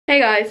Hey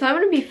guys, so I'm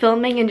going to be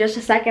filming in just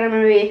a second. I'm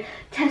going to be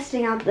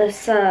testing out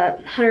this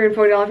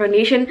 $140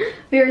 foundation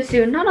very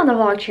soon. Not on the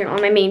vlog channel,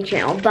 on my main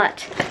channel,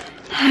 but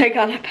I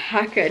got a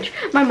package.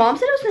 My mom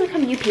said it was going to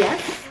come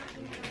UPS,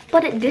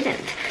 but it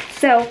didn't.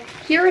 So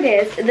here it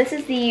is. This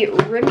is the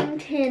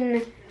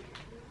Remington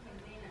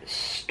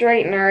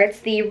straightener.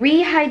 It's the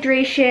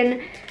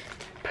Rehydration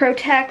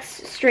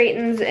Protects,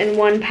 Straightens in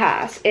one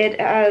pass. It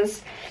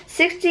has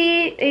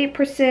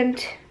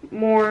 68%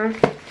 more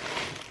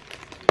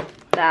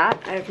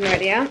that, I have no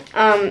idea.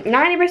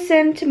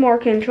 90% more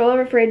control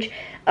over fridge,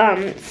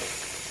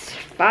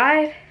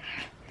 5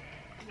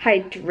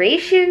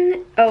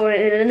 hydration. Oh,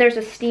 and then there's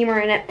a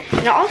steamer in it. And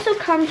it also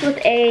comes with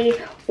a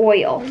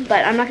oil,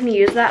 but I'm not gonna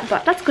use that,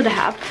 but that's good to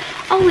have.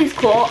 Always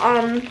cool.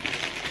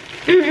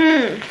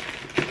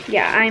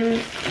 Yeah,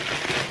 I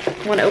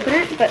want to open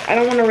it, but I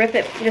don't want to rip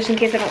it just in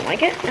case I don't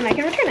like it, and I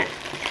can return it.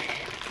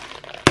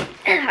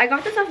 I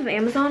got this off of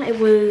Amazon. It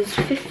was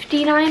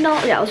 $59.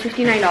 Yeah, it was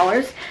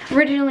 $59.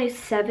 Originally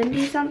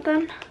 70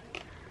 something.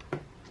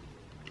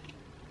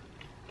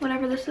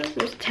 Whatever this is,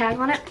 there's a tag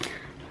on it.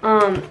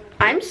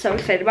 I'm so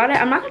excited about it.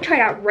 I'm not gonna try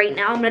it out right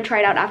now. I'm gonna try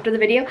it out after the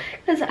video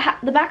because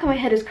the back of my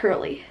head is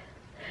curly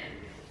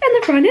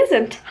and the front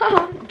isn't.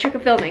 Haha, trick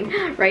of filming,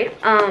 right?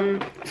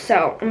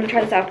 So I'm gonna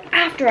try this out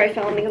after I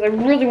film because I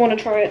really want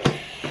to try it.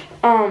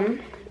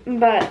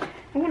 But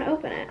I want to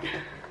open it.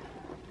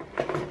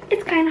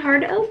 It's kind of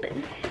hard to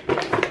open.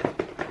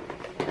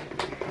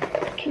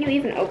 Can you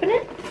even open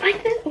it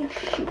like this? Oh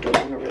shoot, don't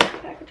want to rip the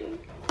packaging.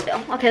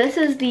 Okay, this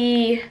is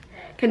the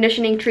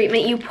conditioning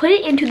treatment. You put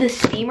it into the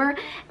steamer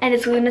and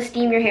it's going to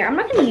steam your hair. I'm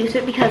not going to use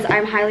it because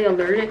I'm highly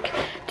allergic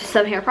to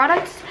some hair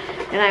products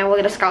and I will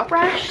get a scalp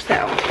rash. So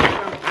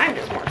I'm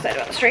just more excited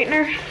about the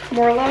straightener,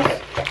 more or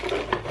less.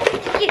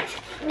 Get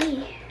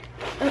me.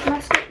 Oh, my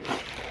straightener.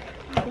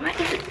 Why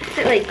is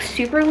it like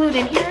super glued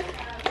in here?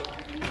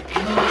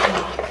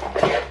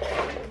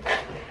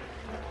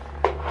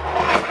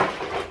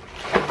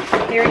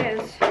 Here it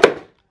is.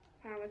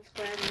 How it's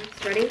when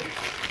it's ready.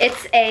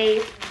 It's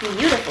a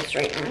beautiful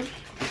straightener.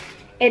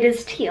 It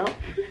is teal.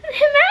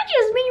 It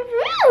matches me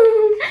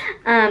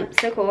room.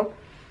 So cool.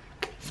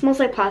 Smells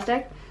like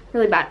plastic.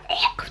 Really bad.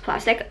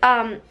 Plastic.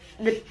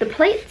 The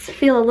plates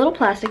feel a little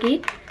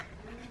plasticky.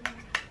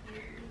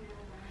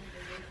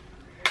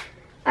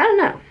 I don't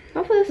know.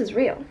 Hopefully this is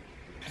real.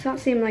 It doesn't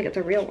seem like it's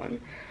a real one.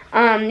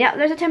 Yeah,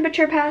 there's a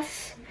temperature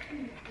pass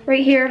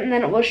right here, and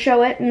then it will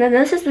show it. And then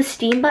this is the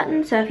steam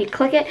button, so if you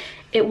click it,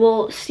 it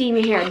will steam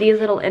your hair. These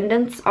little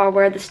indents are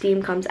where the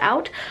steam comes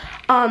out.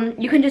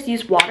 You can just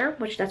use water,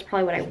 which that's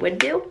probably what I would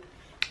do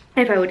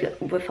if I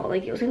would felt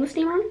like using the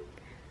steamer.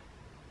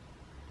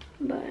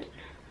 But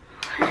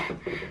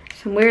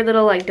some weird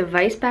little like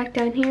device back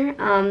down here.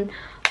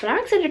 But I'm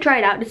excited to try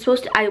it out. It's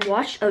supposed to, I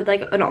watched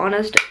like an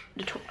honest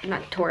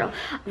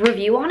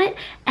review on it,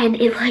 and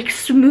it like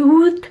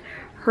smoothed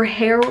her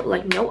hair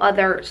like no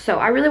other. So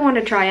I really want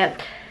to try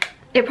it.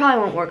 It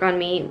probably won't work on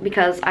me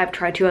because I've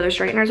tried 2 other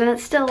straighteners and it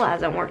still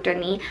hasn't worked on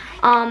me.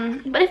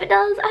 But if it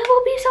does, I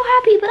will be so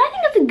happy. But I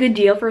think it's a good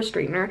deal for a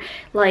straightener.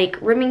 Like,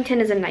 Remington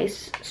is a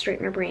nice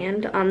straightener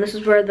brand. This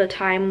is where the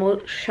time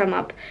will shum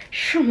up,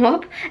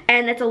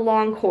 and it's a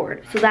long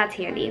cord, so that's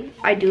handy.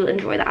 I do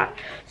enjoy that.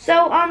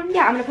 So,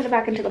 yeah, I'm gonna put it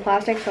back into the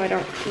plastic so I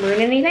don't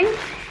ruin anything.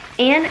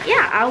 And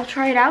yeah, I'll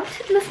try it out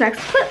in this next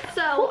clip.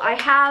 So, I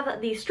have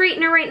the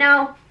straightener right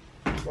now.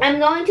 I'm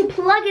going to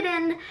plug it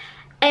in.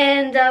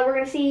 And we're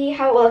gonna see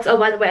how it looks. Oh,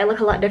 by the way, I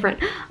look a lot different.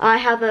 I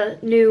have a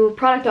new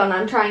product on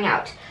I'm trying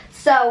out.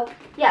 So,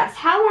 yes,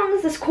 how long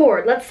is this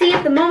cord? Let's see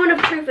if the moment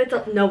of truth,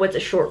 no, it's a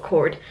short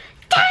cord.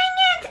 Dang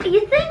it!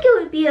 You think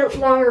it would be a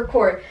longer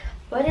cord.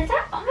 But it's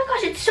not, oh my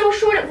gosh, it's so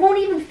short it won't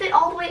even fit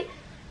all the way.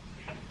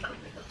 Oh my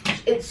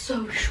gosh, it's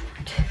so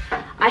short.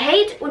 I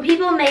hate when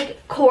people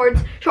make cords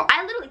short.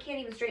 I literally can't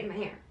even straighten my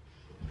hair.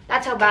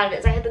 That's how bad it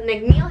is. I had to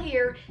kneel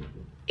here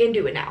and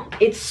do it now.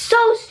 It's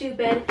so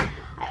stupid.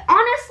 I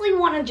honestly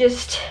want to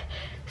just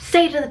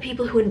say to the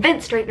people who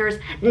invent straighteners,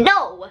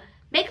 no,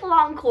 make a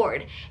long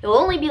cord. It will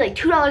only be like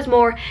 $2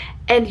 more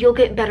and you'll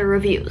get better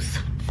reviews.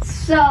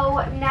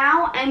 So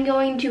now I'm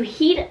going to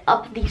heat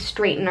up the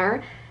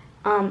straightener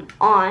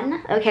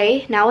on.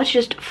 Okay, now it's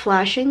just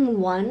flashing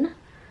one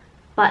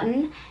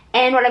button.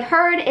 And what I've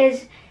heard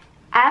is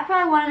I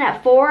probably want it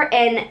at 4,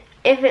 and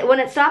when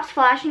it stops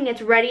flashing,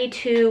 it's ready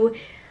to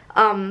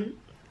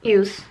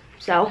use.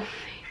 So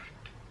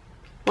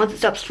once it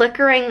stops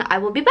flickering, I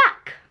will be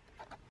back.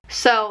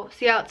 So,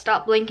 see how it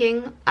stopped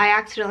blinking? I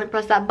accidentally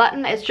pressed that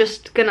button. It's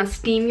just gonna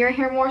steam your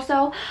hair more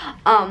so.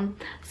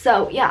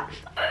 So yeah.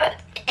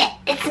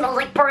 It smells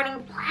like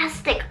burning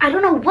plastic. I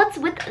don't know what's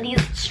with these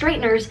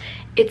straighteners.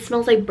 It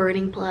smells like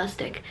burning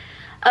plastic.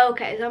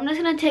 Okay, so I'm just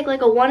gonna take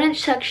like a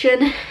 1-inch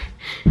section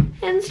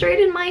and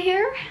straighten my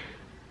hair.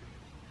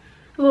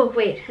 Oh,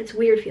 wait, it's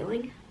weird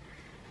feeling.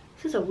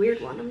 This is a weird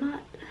one, I'm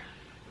not.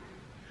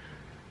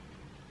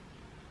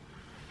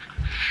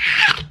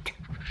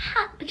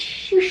 Hot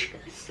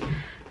bashushkas.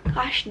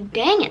 Gosh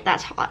dang it,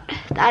 that's hot.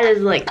 That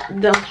is like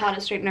the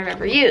hottest straightener I've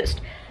ever used.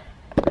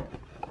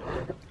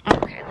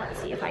 Okay, let's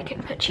see if I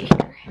can put itchy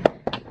here.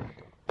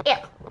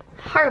 Yeah,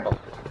 horrible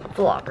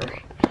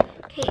vlogger.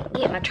 Can't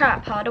get my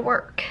tripod to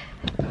work.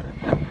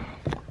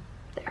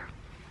 There.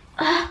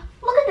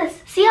 Look at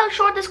this. See how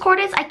short this cord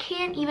is? I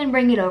can't even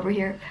bring it over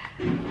here.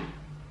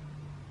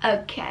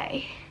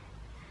 Okay.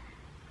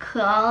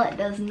 Cool. It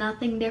does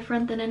nothing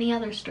different than any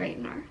other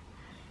straightener.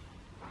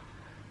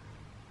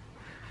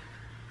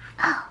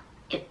 Oh,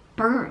 it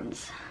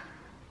burns.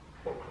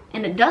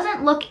 And it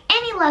doesn't look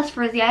any less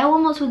frizzy. I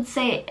almost would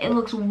say it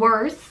looks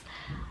worse.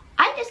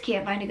 I just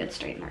can't find a good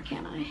straightener,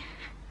 can I?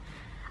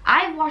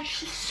 I've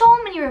watched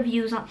so many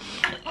reviews on,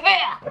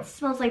 it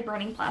smells like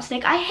burning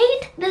plastic. I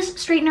hate this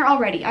straightener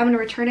already. I'm gonna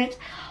return it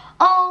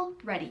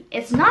already.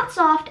 It's not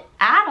soft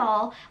at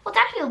all. Well, it's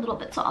actually a little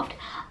bit soft.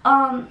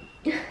 I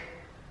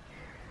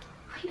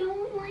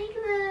don't like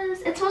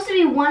this. It's supposed to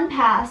be one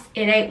pass.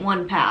 It ain't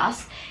one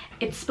pass.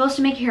 It's supposed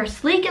to make your hair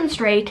sleek and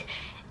straight.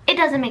 It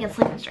doesn't make it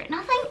sleek and straight.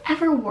 Nothing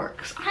ever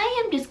works.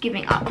 I am just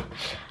giving up.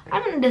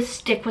 I'm gonna just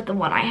stick with the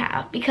one I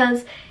have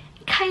because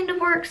it kind of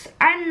works.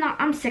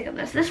 I'm sick of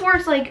this. This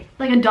works like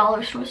a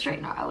dollar store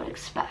straightener, I would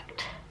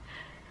expect.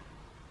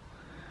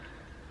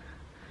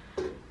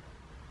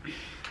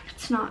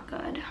 It's not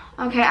good.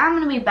 Okay, I'm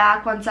gonna be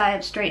back once I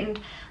have straightened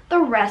the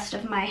rest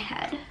of my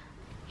head.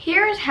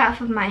 Here's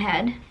half of my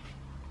head.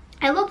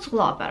 It looks a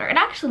lot better. It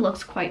actually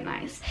looks quite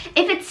nice.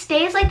 If it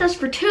stays like this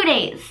for 2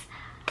 days,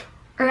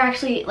 or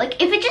actually,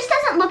 like, if it just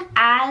doesn't look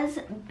as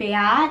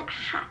bad,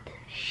 hot,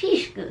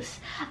 sheesh goose,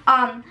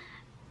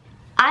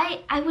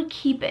 I would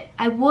keep it.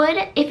 I would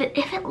if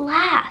it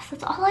lasts.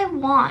 That's all I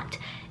want.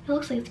 It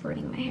looks like it's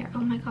burning my hair. Oh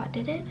my god,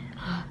 did it?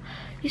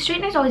 These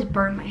straighteners always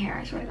burn my hair,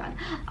 I swear to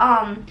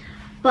god.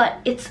 But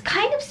it's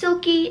kind of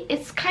silky.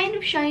 It's kind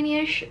of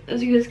shiny-ish,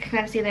 as you guys can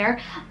kind of see there.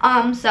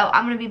 So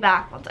I'm gonna be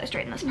back once I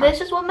straighten this part.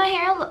 This is what my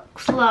hair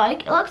looks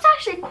like. It looks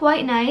actually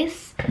quite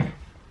nice.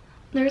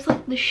 There's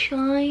like the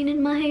shine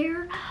in my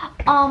hair.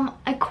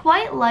 I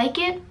quite like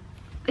it.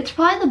 It's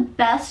probably the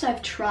best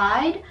I've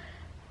tried.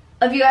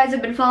 If you guys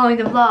have been following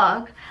the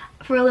vlog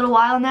for a little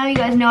while now, you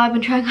guys know I've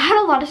been trying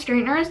out a lot of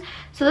straighteners.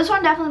 So this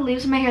one definitely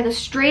leaves my hair the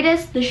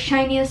straightest, the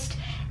shiniest,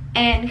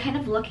 and kind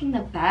of looking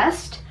the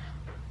best.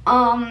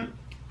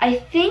 I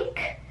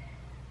think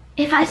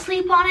if I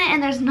sleep on it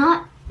and there's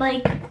not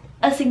like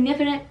a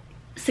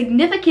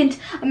significant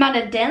amount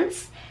of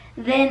dents,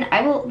 then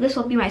this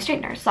will be my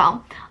straightener.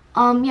 So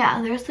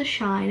yeah, there's the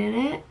shine in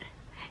it.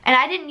 And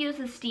I didn't use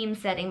the steam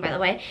setting, by the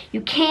way.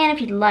 You can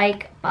if you'd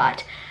like,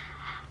 but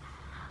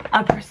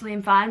I personally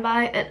am fine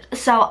by it.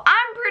 So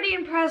I'm pretty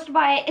impressed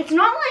by it. It's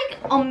not like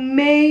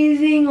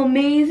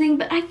amazing,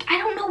 but I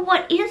don't know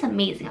what is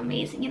amazing,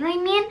 you know what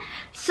I mean?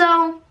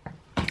 So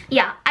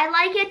yeah, I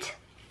like it.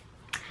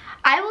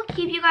 I will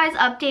keep you guys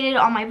updated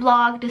on my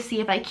vlog to see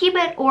if I keep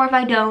it or if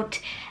I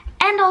don't,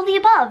 and all the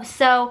above.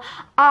 So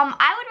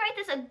I would rate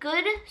this a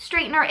good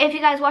straightener if you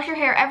guys wash your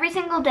hair every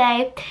single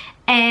day,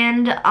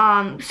 and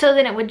so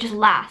then it would just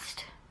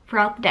last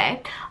throughout the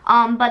day.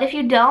 But if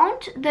you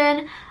don't,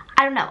 then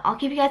I don't know, I'll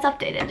keep you guys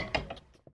updated.